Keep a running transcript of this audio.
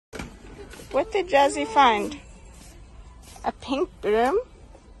What did Jazzy find? A pink broom?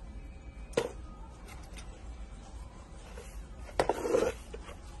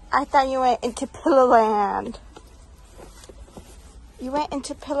 I thought you went into Pillowland. You went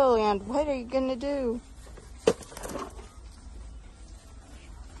into Pillowland. What are you gonna do?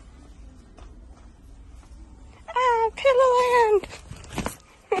 Ah, Pillowland!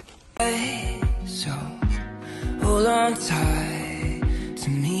 So hold on tight to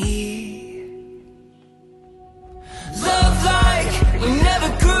me. Love like you never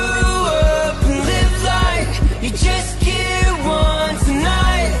grew up and live like you just get one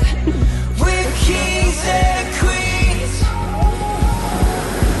tonight. We're kings and queens.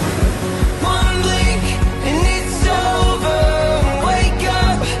 One blink and it's over. Wake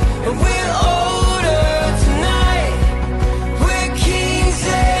up and we're older tonight. We're kings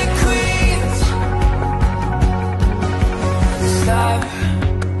and queens. Stop,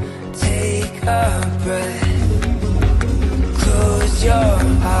 take a breath. Close your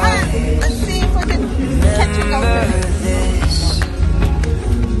eyes. Let's see if we can catch it Remember open. this.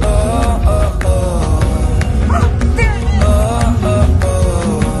 Oh, oh, oh. Oh, there it is. Oh, oh,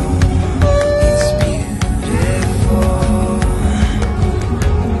 oh. It's beautiful.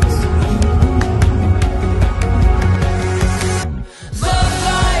 Love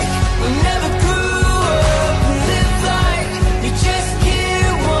like we never grew up and live like you just get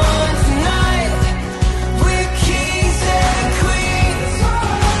one tonight. We're kings and queens.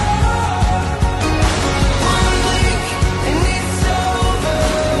 One blink and it's over.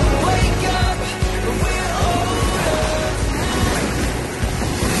 Wake up and we're older.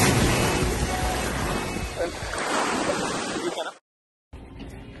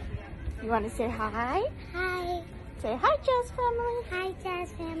 You want to say hi? Hi. Say hi, Jazz family. Hi,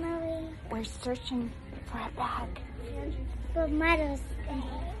 Jazz family. We're searching for a bag. For Mother's Day.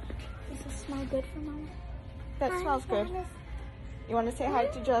 Does it smell good for Mama? That Hi, smells good. Mother's- You want to say hi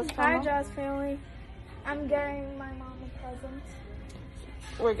to Jazz Hi, family? Jazz family. I'm getting my mom a present.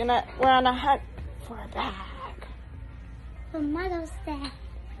 We're on a hunt for a bag. For Mother's Day.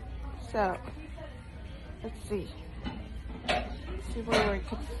 So, let's see. See where we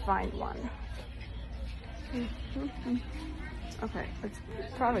could find one. Okay, it's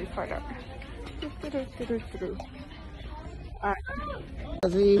probably further.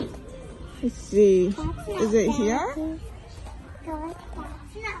 Alright. Let's see. Is it here? Good.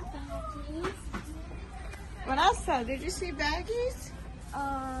 That's not baggies. What else? Did you see baggies?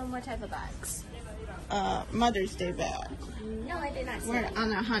 What type of bags? Mother's Day bag. No, I did not see We're it.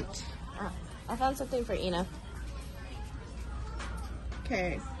 on a hunt. I found something for Ina.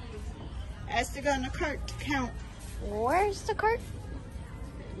 Okay. Has to go in the cart to count. Where's the cart?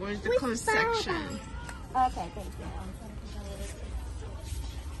 Where's the clothes section? Okay, thank you.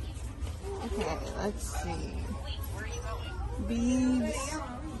 Okay, let's see. Beads.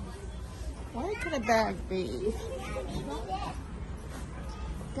 Where could a bag be?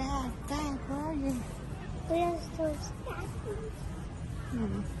 Bag, where are you? Where's those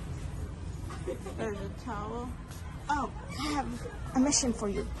There's a towel. Oh, I have a mission for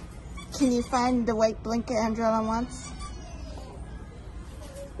you. Can you find the white blanket Angela wants?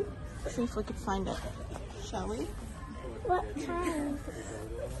 See if we could find it. Shall we? What kind?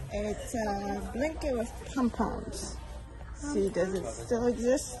 It's a blanket with pom-poms. See, does it still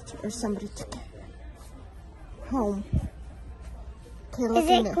exist or somebody took it home? Okay, look Is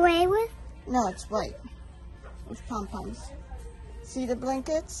in it there. gray with? No, it's white with pom-poms. See the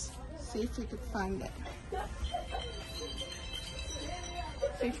blankets? See if we could find it.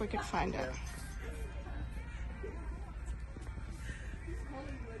 See if we could find it.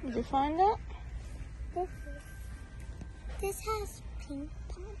 Did you find it? This has pink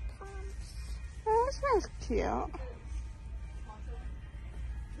pom-poms. Oh, that smells cute.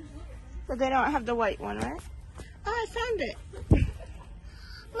 But they don't have the white one, right? Oh, I found it.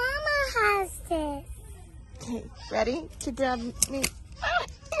 Mama has this. Okay, ready to grab me?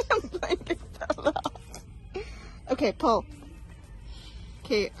 The blanket fell off. Okay, pull.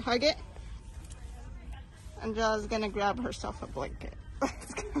 Okay, hug it. Angela's gonna grab herself a blanket.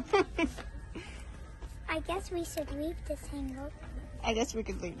 Let's go. I guess we should leave this hanger. I guess we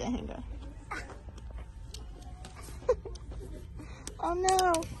could leave the hanger. Oh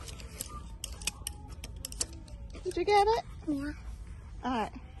no. Did you get it? Yeah.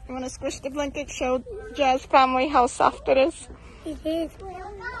 Alright. You want to squish the blanket? Show Jazz family how soft it is. It is.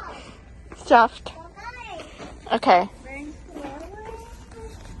 Soft. Okay.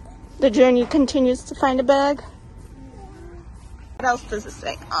 The journey continues to find a bag. What else does it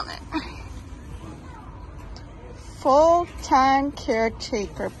say on it? full-time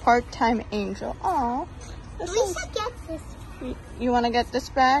caretaker, part-time angel. Oh, We should get this. you want to get this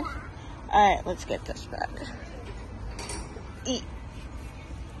bag? All right, let's get this bag. Eat.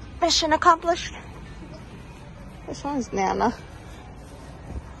 Mission accomplished. This one's Nana.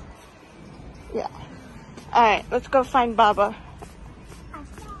 Yeah. All right, let's go find Baba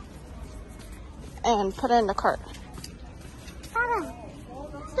and put her in the cart. Baba,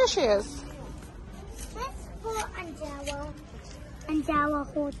 There she is. let's put Anjala. Anjala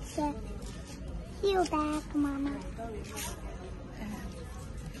holds it. Heel back, Mama.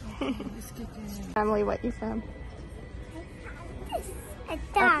 Emily, what you found? A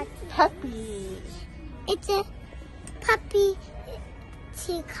dog. Puppy. It's a puppy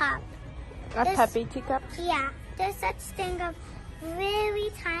teacup. A This- puppy teacup. Yeah, there's such thing of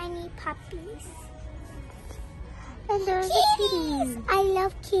very tiny puppies. And there's a Kitties! kitty. I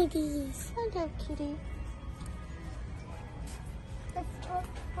love kitties. Hello, kitty. Let's look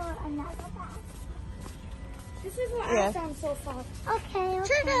for another bag. This is what Yeah. I found so far. Okay, okay.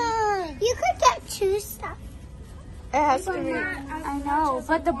 Trigger. You could get two stuff. It has to be. I know,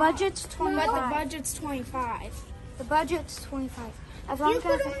 but the budget's 25. No. But the budget's 25. The budget's 25. As long You as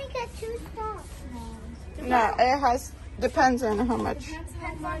could only get two stuff. No, it has. Depends on how much.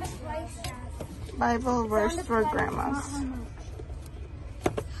 Depends on the price tag. Bible verse for grandmas.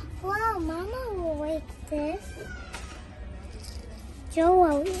 Wow, Mama will like this.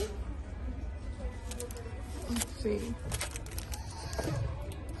 Joe, Let's see.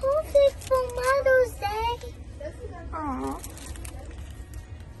 perfect for Mother's Day. Aww.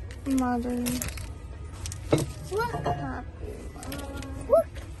 Mother's Look, happy. look.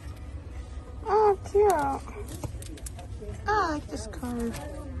 Oh, cute. I like this card.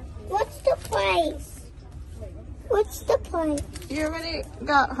 What's the price? What's the price? You already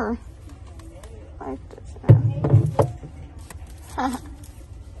got her. Like this now.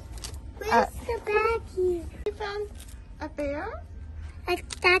 Where's the baggie? You found a bear?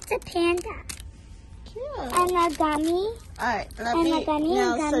 That's a panda. Cute. And a gummy. Alright, let And me a gummy,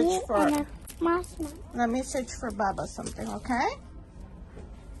 now and gummy, search for. and a marshmallow. Let me search for Baba something, okay?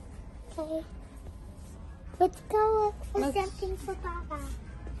 Okay. Let's go look for Let's- something for Baba.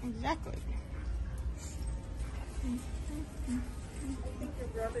 Exactly. Your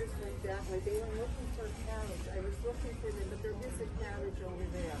brothers went that way. They were looking for a carriage. I was looking for them, but there is a carriage over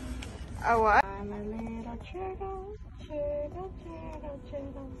there. Oh, what? I'm a little turtle, turtle, turtle,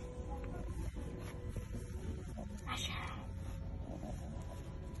 turtle.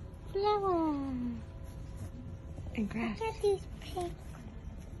 Flower. And grass. Look at these pink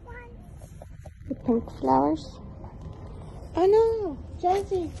ones. The pink flowers. Oh no!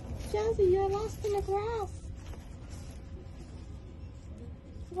 Jazzy! Jazzy, you're lost in the grass.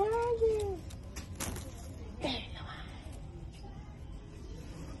 Where are you? There you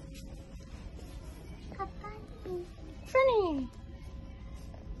are. Puppy. Trini!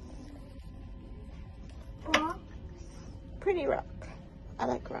 Rock. Pretty rock. I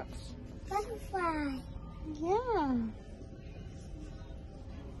like rocks. Butterfly. Yeah.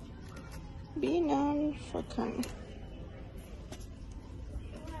 Be known for kind.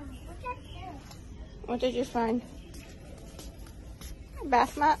 Wow, look at this. What did you find?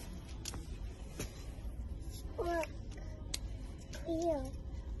 Bath mat? Look. Clear.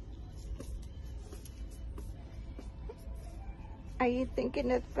 Are you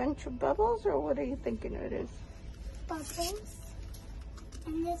thinking it's a bunch of bubbles or what are you thinking it is? Bubbles.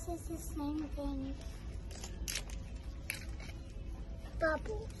 And this is the same thing.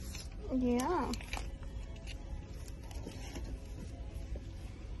 Bubbles. Yeah.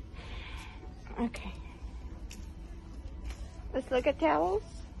 Okay. Let's look at towels.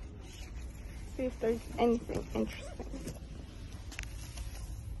 See if there's anything interesting.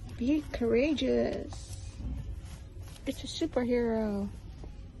 Be courageous. It's a superhero.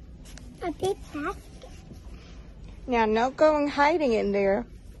 A big basket. Now, no going hiding in there.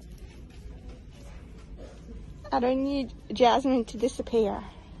 I don't need Jasmine to disappear.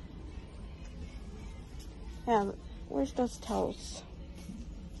 Now, where's those towels?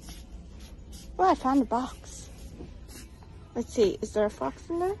 Oh, I found a box. Let's see, is there a fox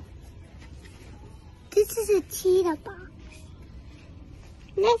in there? This is a cheetah box.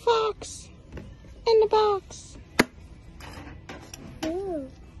 No fox in the box. Ooh.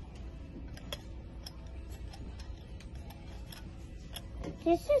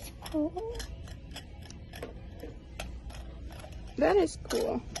 This is cool. That is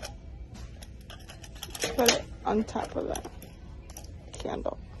cool. Put it on top of that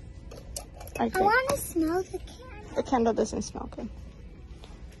candle. I I think want to smell the candle. the candle doesn't smell good,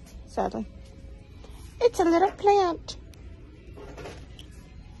 sadly. It's a little plant.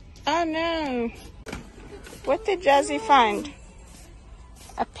 Oh no. What did Jazzy find?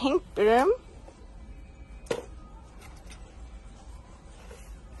 A pink broom?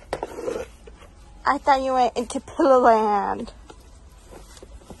 I thought you went into Pillowland.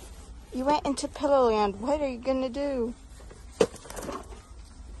 You went into Pillowland. What are you gonna do?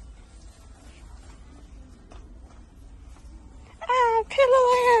 Ah,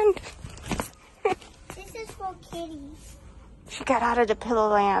 Pillowland! This is for kitties. She got out of the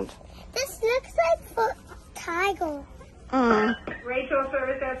Pillowland. This looks like for tiger. Rachel,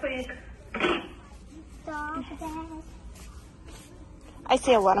 service that, please. Dog bag. I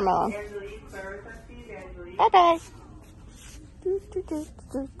see a watermelon. Angelique, service that, please. Angelique. Bye bye.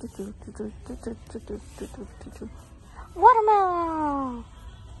 Watermelon.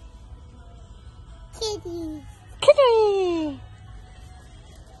 Kitty. Kitty.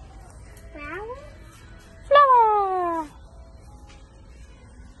 Flower. Flower.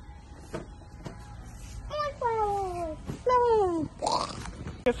 More flowers. Flower.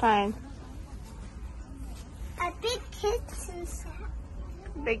 You're fine. A big kitchen set.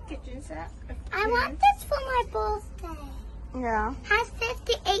 Big kitchen set. I want this for my birthday. Yeah. Has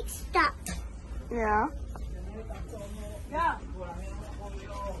 58 stuff. Yeah.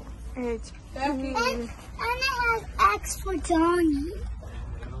 It's And it has X for Johnny.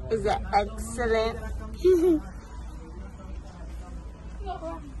 Is that excellent?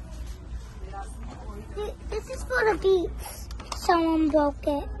 This is for the beach. Someone broke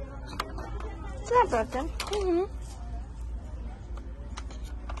it. It's not broken. Mm-hmm.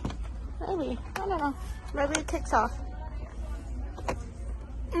 Maybe. I don't know. Maybe it takes off.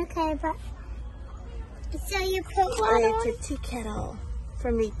 Okay, but so you put Oh, water on? it's a tea kettle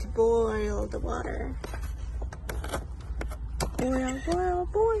for me to boil the water. Boil, boil,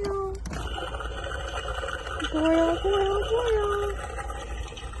 boil. Boil, boil, boil.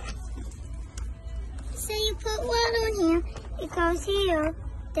 So you put water in here. It goes here,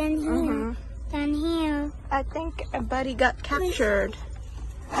 then here, then here. I think a buddy got captured.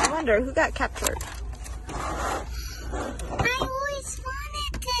 I wonder who got captured. I always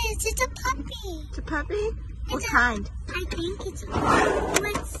wanted this. It's a puppy. It's a puppy? What kind? I think it's a puppy.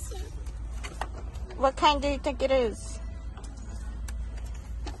 Let's see. What kind do you think it is?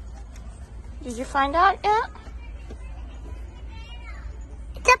 Did you find out yet?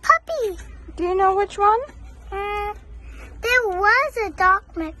 It's a puppy. Do you know which one? There was a dog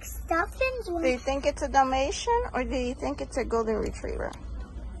mixed up in Do you think it's a Dalmatian or do you think it's a Golden Retriever?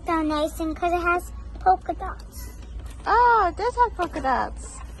 donation because it has polka dots. Oh, it does have polka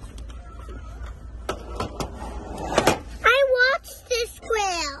dots. I watched the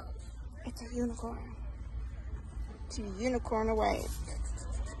squirrel. It's a unicorn. It's a unicorn away.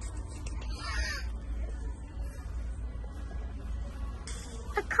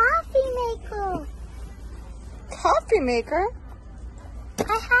 A coffee maker. Coffee maker? I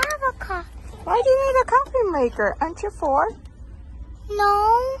have a coffee. Why do you need a coffee maker? Aren't you 4?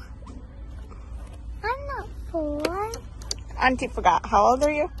 No. I'm not 4. Auntie forgot. How old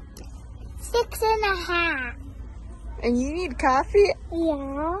are you? 6.5. And you need coffee?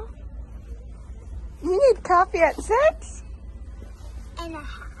 Yeah. You need coffee at 6? And a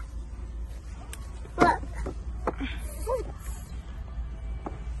half. Look.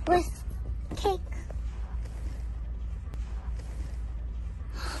 With cake.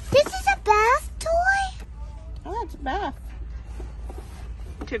 This is a bath toy? Oh, it's a bath.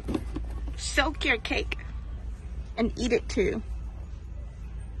 To soak your cake and eat it too.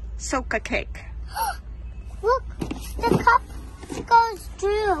 Soak a cake. Look, the cup goes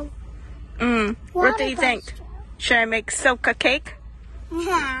through. What do you Water think? goes Should I make soak a cake? through.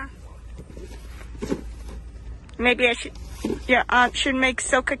 Yeah. Maybe I should. Your aunt should make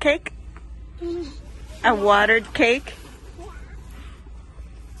soak a cake? A watered cake?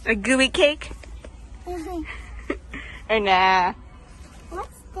 A gooey cake? Or nah?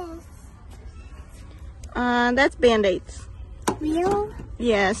 What's this? That's Band-Aids. Real?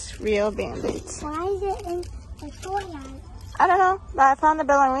 Yes, real Band-Aids. Why is it in a toy line? I don't know, but I found the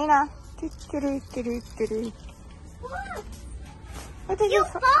ballerina. Do-do-do-do-do-do. Look, What did you you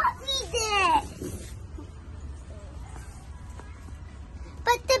bought me this.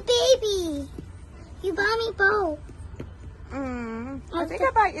 But the baby. You bought me both. I think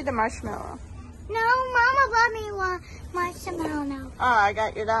I bought you the marshmallow. No, Mama bought me one marshmallow. Oh, I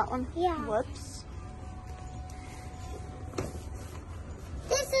got you that one? Yeah. Whoops.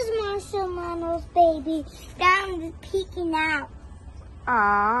 This is Marshmallow's baby down peeking out.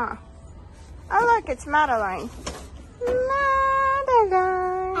 Ah. Oh, look, it's Madeline. Madeline.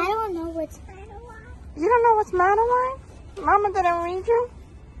 I don't know what's Madeline. You don't know what's Madeline? Mama didn't read you?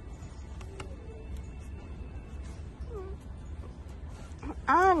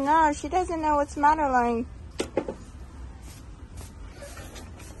 Oh no, she doesn't know what's Madeline.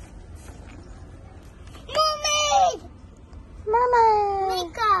 Mermaid! Mama!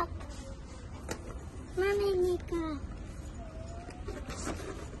 Makeup! Mermaid makeup.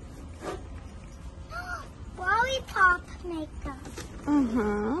 Lollipop makeup.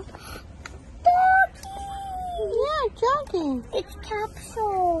 Mm-hmm. Doggy! Yeah, jogging. It's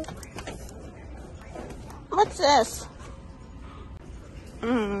capsule. What's this?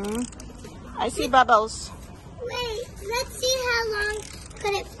 I see bubbles. Wait, let's see how long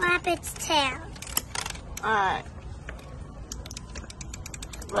could it flap its tail. Alright.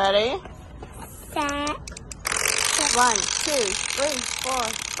 Ready? Set. 1, 2, 3, 4,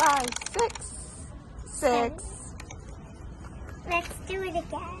 5, 6. 6. Let's do it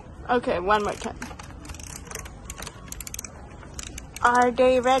again. Okay, one more time. Are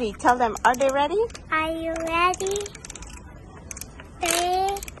they ready? Tell them, are they ready? Are you ready?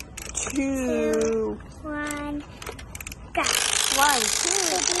 3, 2. 1, go. 1, 2,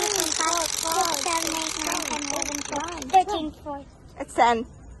 3, 4, 5, 6, 7, 8, 9, 10, 11, 12, 13, 14. It's 10.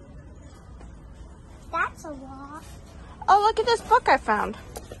 That's a lot. Oh, look at this book I found.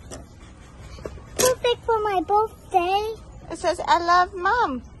 Perfect for my birthday. It says, I love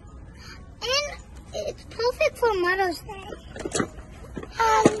Mom. And it's perfect for Mother's Day.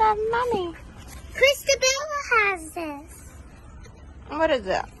 I love Mommy. Christabella has this. What is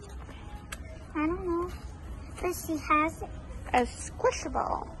it? I don't know. But she has it. A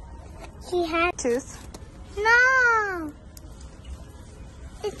squishable. She has Tooth. No.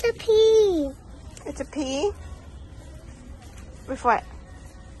 It's a pea. It's a pea. With what?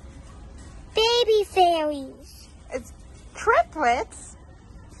 Baby fairies. It's triplets.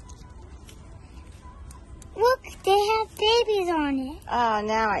 Look, they have babies on it. Oh,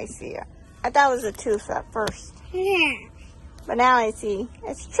 now I see it. I thought it was a tooth at first. Yeah. But now I see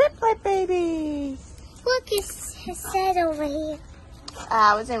it's triplet babies. Look, it says over here.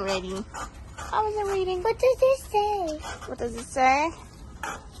 I wasn't reading. What does it say? What does it say?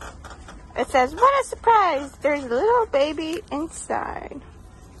 It says, what a surprise. There's a little baby inside.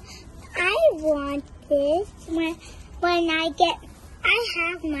 I want this when I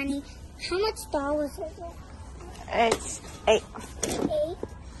have money. How much dollars is it? It's 8. 8.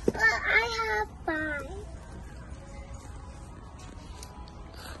 But I have 5.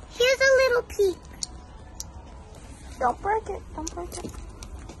 Here's a little peek. Don't break it. Don't break it.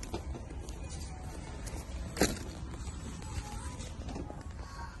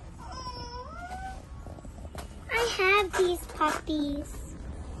 I have these puppies.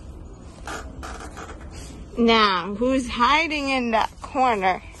 Now, who's hiding in that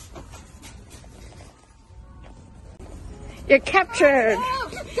corner? You're captured.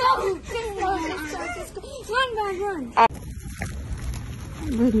 Go! Run, run, run.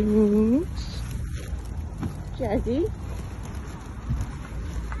 Balloons. Jazzy.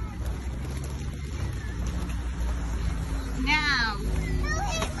 Now,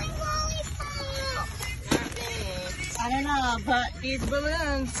 I don't know, but these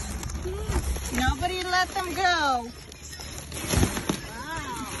balloons, nobody let them go.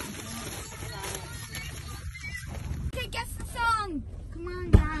 Okay, guess the song. Come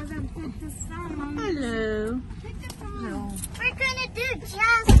on, guys, and pick the song. Hello. Pick the song. We're gonna do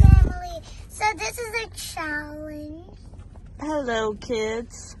Jazz Family. So this is a challenge. Hello,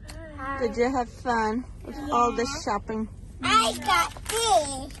 kids. Did you have fun with all this shopping? I got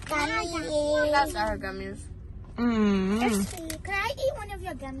this. Gummies. That's our gummies. They're Mm. sweet. Can I eat one of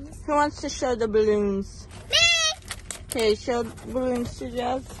your gummies? Who wants to show the balloons? Me! Okay, show the balloons to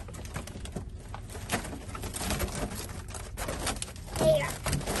Jazz. Here.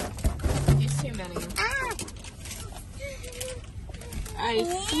 It's too many. Ah. I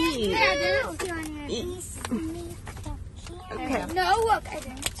see. Yeah, there's two on here. Eat. These Okay. No, look, I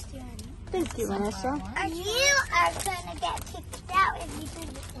didn't steal any. Thank you, Vanessa. You are gonna get kicked out if you do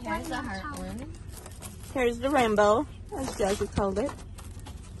this. Here's a heart one. Here's the rainbow, as Jazzy called it.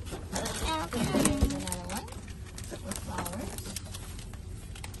 Okay. Another one with flowers.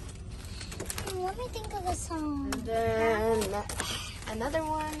 Let me think of a song. Then another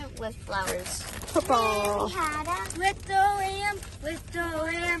one with flowers. Football. We had a Little lamb, little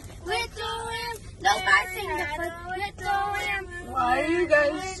lamb, little lamb. No, I sing the first. Little lamb. Why are you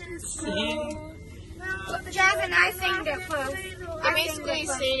guys singing? Jazz and I sing the first. I'm basically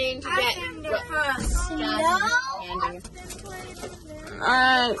singing to get no.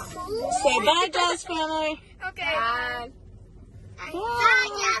 Alright. Say bye, Jazz family. Okay. Bye,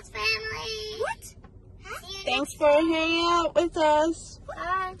 Jazz family. What? Thanks for hanging out with us.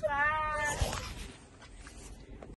 Bye. Bye.